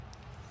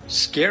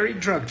Scary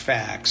drug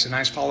facts. A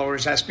nice follower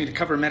has asked me to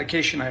cover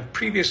medication I've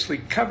previously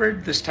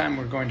covered. This time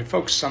we're going to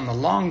focus on the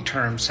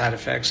long-term side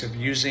effects of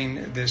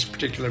using this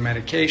particular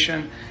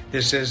medication.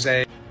 This is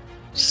a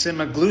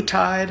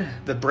semaglutide.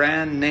 The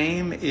brand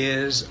name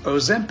is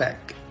Ozempic.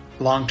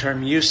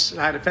 Long-term use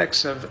side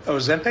effects of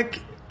Ozempic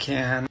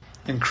can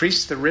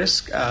increase the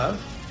risk of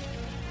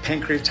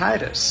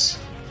pancreatitis,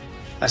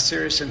 a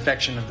serious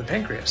infection of the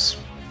pancreas,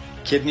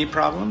 kidney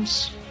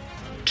problems,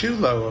 too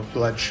low of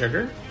blood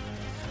sugar,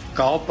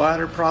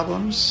 gallbladder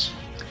problems,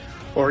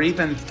 or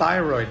even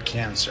thyroid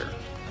cancer.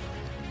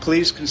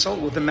 Please consult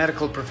with a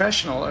medical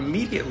professional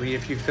immediately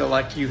if you feel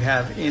like you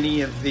have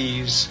any of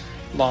these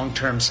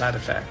long-term side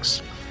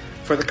effects.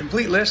 For the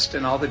complete list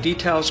and all the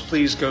details,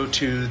 please go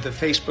to the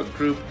Facebook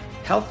group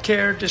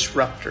Healthcare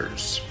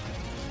Disruptors.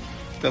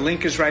 The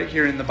link is right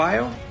here in the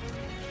bio.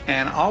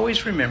 And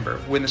always remember,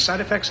 when the side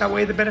effects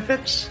outweigh the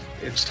benefits,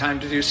 it's time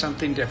to do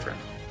something different.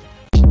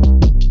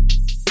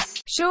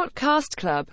 Shortcast Club.